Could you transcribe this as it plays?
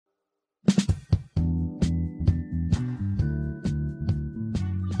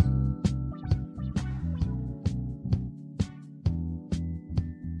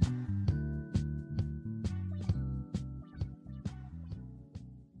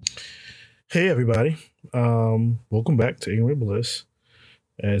Hey everybody, welcome back to Ignorant Bliss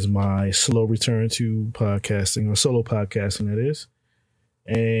as my slow return to podcasting, or solo podcasting that is.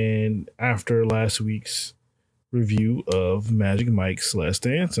 And after last week's review of Magic Mike's Last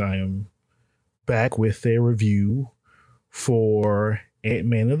Dance, I am back with a review for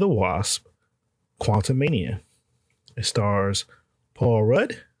Ant-Man and the Wasp, Quantumania. It stars Paul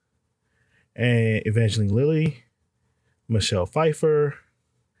Rudd and Evangeline Lily, Michelle Pfeiffer,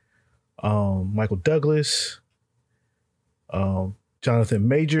 Michael Douglas, Jonathan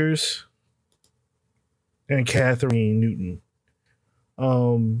Majors, and Catherine Newton.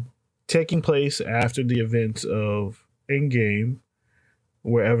 Taking place after the events of Endgame,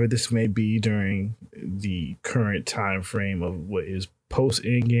 wherever this may be during the current time frame of what is post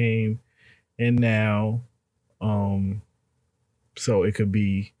Endgame and now. So it could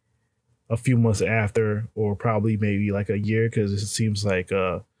be a few months after, or probably maybe like a year, because it seems like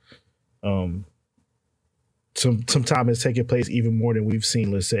some time has taken place even more than we've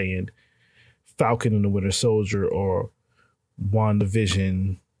seen, let's say, in Falcon and the Winter Soldier or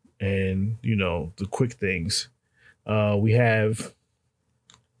WandaVision and, the quick things. We have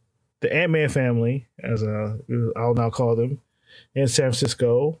the Ant-Man family, as I'll now call them, in San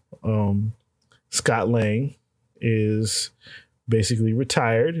Francisco. Scott Lang is basically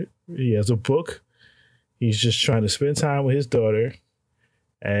retired. He has a book. He's just trying to spend time with his daughter,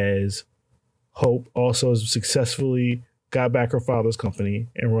 as Hope also has successfully got back her father's company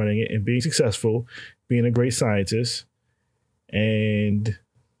and running it and being successful, being a great scientist. And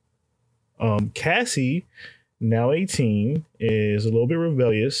Cassie, now 18, is a little bit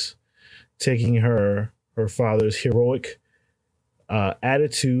rebellious, taking her father's heroic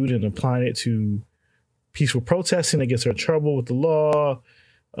attitude and applying it to peaceful protesting that gets her in trouble with the law.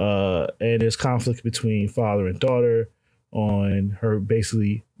 And there's conflict between father and daughter on her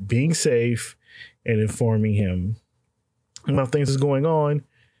basically being safe and informing him about things that's going on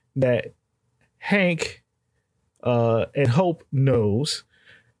that Hank and Hope knows,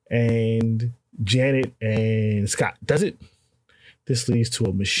 and Janet and Scott doesn't. This leads to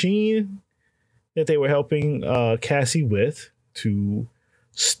a machine that they were helping Cassie with to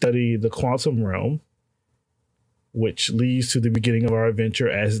study the quantum realm, which leads to the beginning of our adventure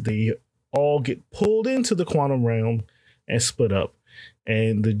as they all get pulled into the quantum realm and split up.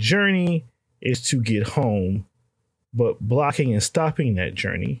 And the journey is to get home, but blocking and stopping that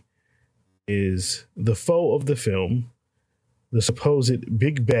journey is the foe of the film, the supposed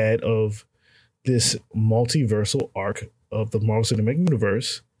big bad of this multiversal arc of the Marvel Cinematic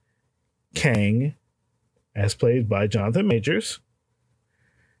Universe, Kang, as played by Jonathan Majors.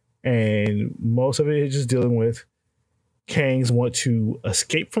 And most of it is just dealing with Kang's want to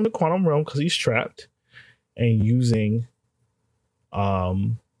escape from the quantum realm because he's trapped, and using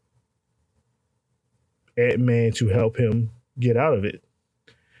Ant-Man to help him get out of it.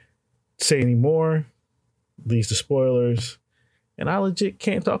 Say any more leads to spoilers, and I legit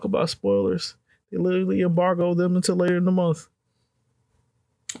can't talk about spoilers. They literally embargo them until later in the month.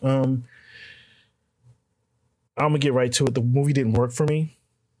 I'm gonna get right to it. The movie didn't work for me,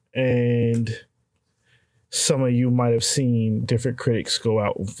 and some of you might have seen different critics go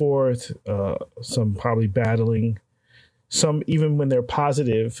out and forth, some probably battling. Some, even when they're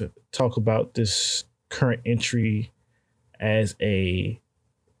positive, talk about this current entry as a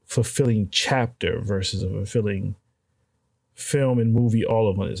fulfilling chapter versus a fulfilling film and movie all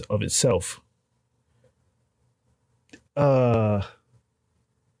of itself. It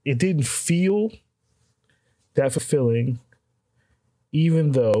didn't feel that fulfilling,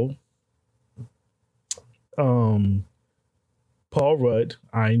 even though Paul Rudd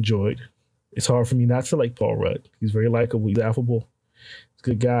I enjoyed. It's hard for me not to like Paul Rudd. He's very likable. He's affable. He's a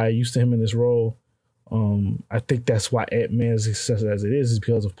good guy. Used to him in this role. I think that's why Ant-Man is successful as it is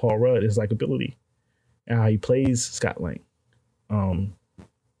because of Paul Rudd, his likability, and how he plays Scott Lang.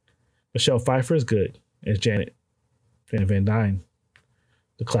 Michelle Pfeiffer is good as Janet Van Dyne,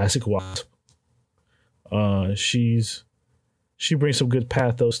 the classic Wasp. She brings some good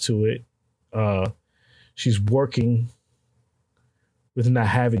pathos to it. She's working with not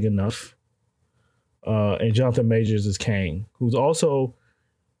having enough. And Jonathan Majors is Kang, who's also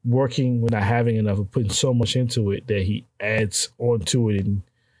working with not having enough and putting so much into it that he adds onto it and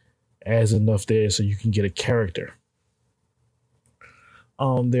adds enough there so you can get a character.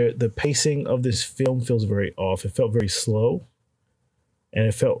 The pacing of this film feels very off. It felt very slow, and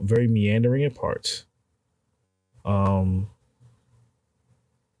it felt very meandering in parts.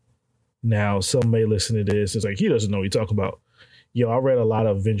 Now, some may listen to this. It's like, he doesn't know what you talk about. Yo, I read a lot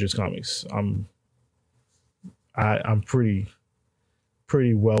of Avengers comics. I'm pretty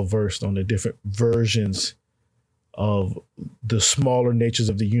pretty well versed on the different versions of the smaller natures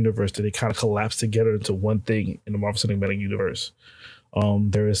of the universe that they kind of collapse together into one thing in the Marvel Cinematic Universe.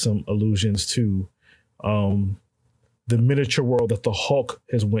 There is some allusions to the miniature world that the Hulk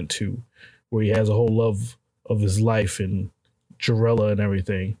has went to, where he has a whole love of his life and Jarella and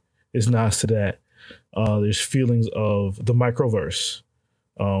everything. It's nods to that. There's feelings of the microverse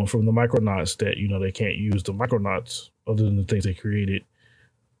from the Micronauts that, they can't use the Micronauts other than the things they created,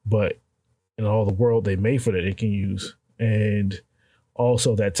 but in all the world they made for that they can use. And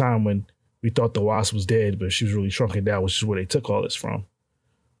also that time when we thought the Wasp was dead, but she was really shrunken down, which is where they took all this from.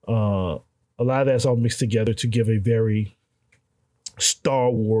 A lot of that's all mixed together to give a very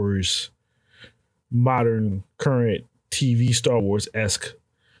Star Wars, modern, current TV Star Wars-esque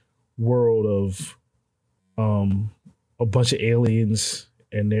world of a bunch of aliens,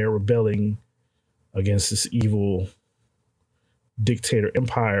 and they're rebelling against this evil dictator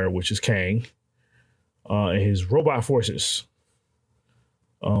empire, which is Kang, and his robot forces.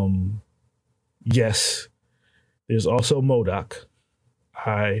 Yes, there's also MODOK.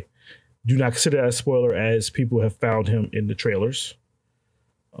 I do not consider that a spoiler, as people have found him in the trailers.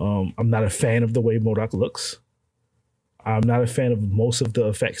 I'm not a fan of the way MODOK looks. I'm not a fan of most of the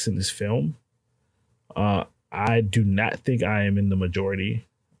effects in this film. I do not think I am in the majority.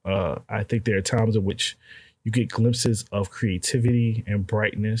 I think there are times in which you get glimpses of creativity and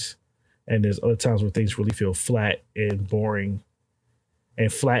brightness, and there's other times where things really feel flat and boring,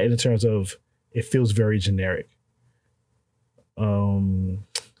 and flat in terms of it feels very generic.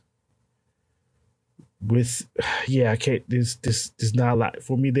 I can't. There's not a lot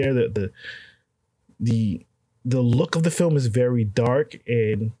for me there. The look of the film is very dark,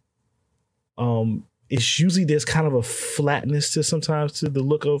 and it's usually there's kind of a flatness to sometimes to the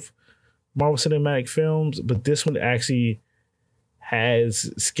look of Marvel Cinematic films, but this one actually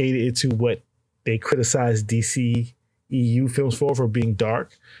has skated into what they criticize DC EU films for being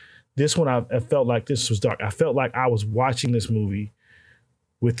dark. This one, I felt like this was dark. I felt like I was watching this movie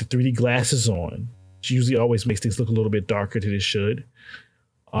with the 3D glasses on, which usually always makes things look a little bit darker than it should.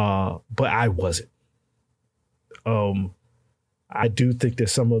 But I wasn't. I do think that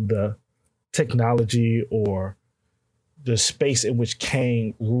some of the technology or the space in which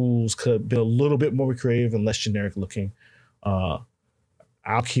Kang rules could have been a little bit more creative and less generic looking. I'll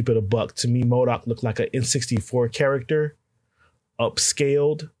keep it a buck. To me, MODOK looked like an N64 character,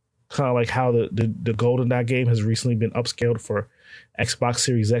 upscaled, kind of like how the GoldenEye game has recently been upscaled for Xbox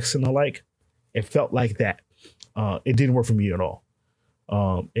Series X and the like. It felt like that. It didn't work for me at all.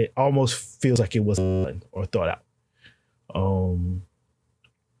 It almost feels like it wasn't done or thought out.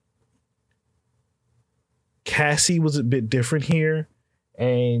 Cassie was a bit different here,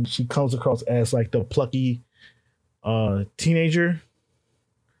 and she comes across as like the plucky teenager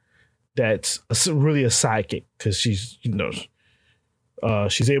that's really a sidekick, because she's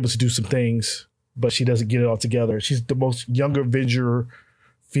she's able to do some things, but she doesn't get it all together. She's the most young Avenger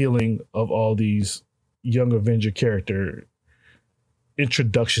feeling of all these young Avenger character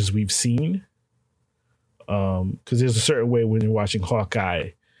introductions we've seen. Because there's a certain way when you're watching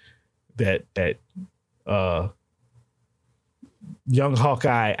Hawkeye that young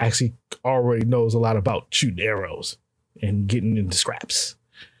Hawkeye actually already knows a lot about shooting arrows and getting into scraps.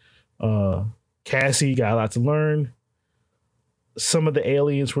 Cassie got a lot to learn. Some of the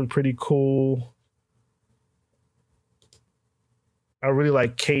aliens were pretty cool. I really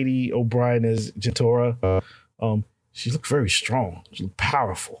like Katie O'Brien as Jentora. She looked very strong. She looked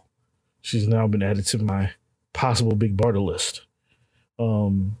powerful. She's now been added to my possible big barter list.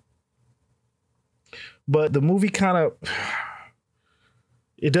 But the movie kind of,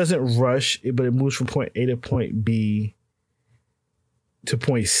 it doesn't rush, but it moves from point A to point B to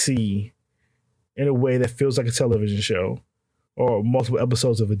point C in a way that feels like a television show or multiple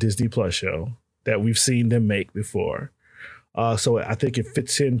episodes of a Disney Plus show that we've seen them make before. So I think it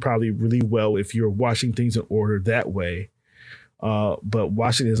fits in probably really well if you're watching things in order that way. But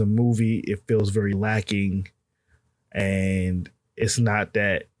watching it as a movie, it feels very lacking. And it's not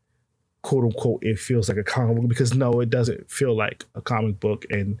that, quote unquote, it feels like a comic book, because no, it doesn't feel like a comic book.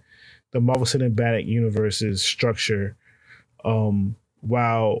 And the Marvel Cinematic Universe's structure,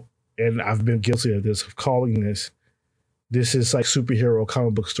 while, and I've been guilty of this, of calling this is like superhero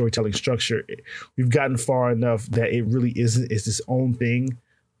comic book storytelling structure. We've gotten far enough that it really isn't. It's its own thing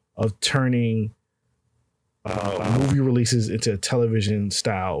of turning movie releases into a television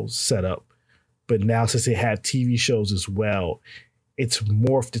style setup. But now, since they have TV shows as well, it's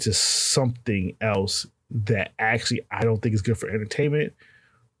morphed into something else that actually I don't think is good for entertainment,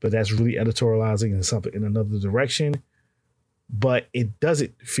 but that's really editorializing in something in another direction. but it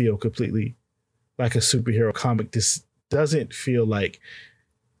doesn't feel completely like a superhero comic. This doesn't feel like,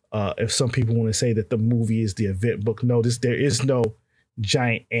 if some people want to say that the movie is the event book, no, there is no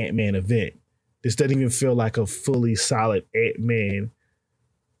giant Ant-Man event. This doesn't even feel like a fully solid Ant-Man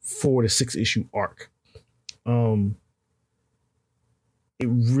 4 to 6 issue arc. It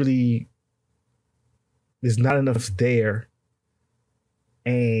really, there's not enough there,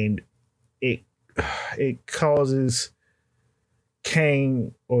 and it causes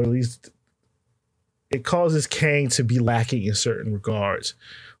Kang, or at least it causes Kang to be lacking in certain regards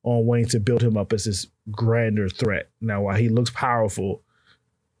on wanting to build him up as this grander threat. Now, while he looks powerful,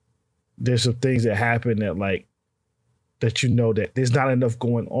 there's some things that happen that that there's not enough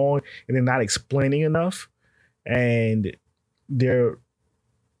going on, and they're not explaining enough, and they're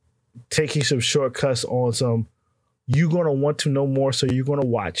taking some shortcuts on some, you're going to want to know more, so you're going to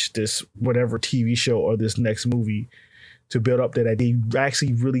watch this whatever TV show or this next movie to build up that they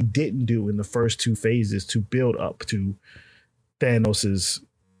actually really didn't do in the first 2 phases to build up to Thanos's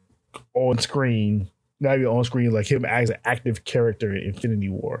on screen, not even on screen, like him as an active character in Infinity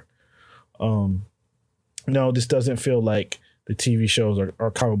War. No, this doesn't feel like the TV shows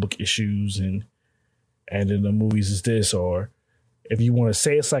are comic book issues, and in the movies is this, or if you want to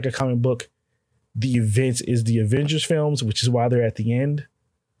say it's like a comic book, the events is the Avengers films, which is why they're at the end.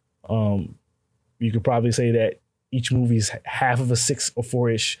 You could probably say that each movie is half of a 6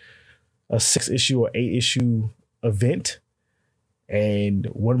 issue or 8 issue event. And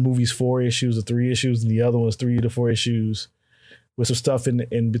one movie's 4 issues or 3 issues, and the other one's 3 to 4 issues, with some stuff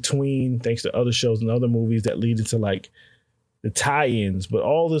in between, thanks to other shows and other movies that lead into like the tie-ins. But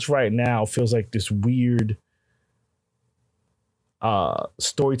all this right now feels like this weird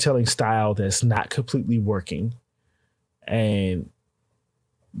storytelling style that's not completely working. And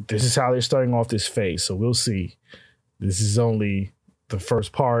this is how they're starting off this phase. So we'll see. This is only the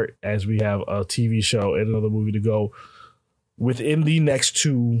first part, as we have a TV show and another movie to go within the next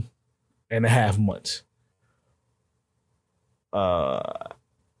 2.5 months. I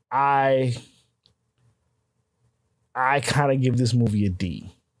kind of give this movie a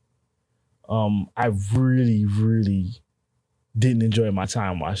D. I really, really didn't enjoy my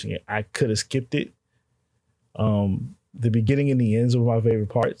time watching it. I could have skipped it. The beginning and the ends were my favorite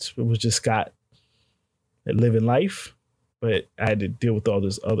parts. It was just Scott living life, but I had to deal with all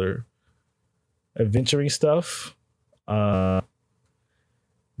this other adventuring stuff.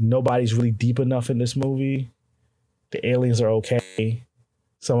 Nobody's really deep enough in this movie. The aliens are okay.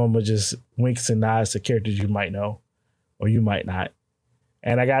 Some of them are just winks and nods to characters you might know or you might not.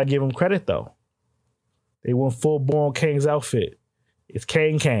 And I gotta give them credit though. They went full-blown Kang's outfit. It's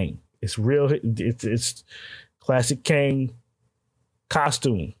Kang. It's real. It's classic Kang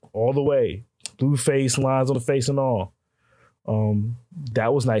costume all the way. Blue face, lines on the face and all.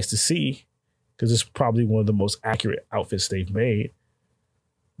 That was nice to see, because it's probably one of the most accurate outfits they've made.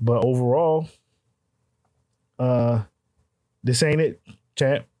 But overall, this ain't it,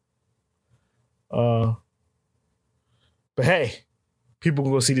 champ. But hey, people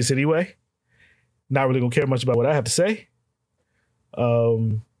gonna go see this anyway. Not really gonna care much about what I have to say.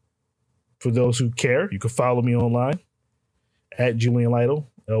 For those who care, you can follow me online at Julian Lytle,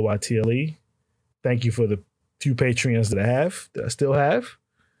 Lytle. Thank you for the few Patreons that I still have.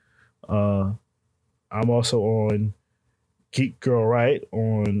 I'm also on Geek Girl Riot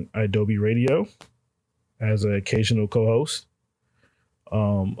on Adobe Radio as an occasional co-host.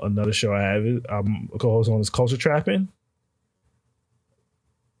 Another show I have, I'm a co-host on is Culture Trapping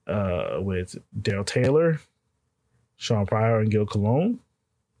with Daryl Taylor, Sean Pryor, and Gil Cologne.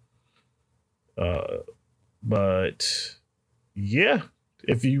 But yeah,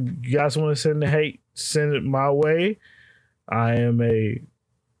 if you guys want to send the hate, send it my way. I am a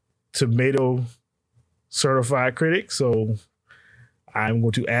tomato certified critic, so I'm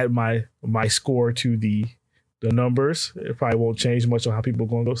going to add my score to the numbers. It probably won't change much on how people are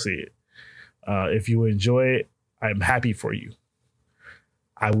going to go see it. If you enjoy it, I'm happy for you.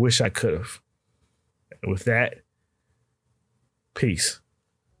 I wish I could have. And with that, peace.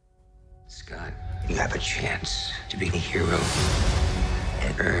 Scott, you have a chance to be a hero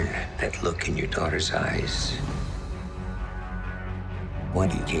and earn that look in your daughter's eyes. When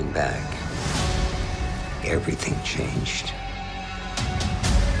you came back, everything changed.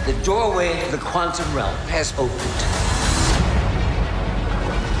 The doorway to the quantum realm has opened.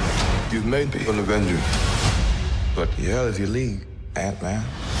 You've made me an Avenger, but the hell is your league, Ant-Man?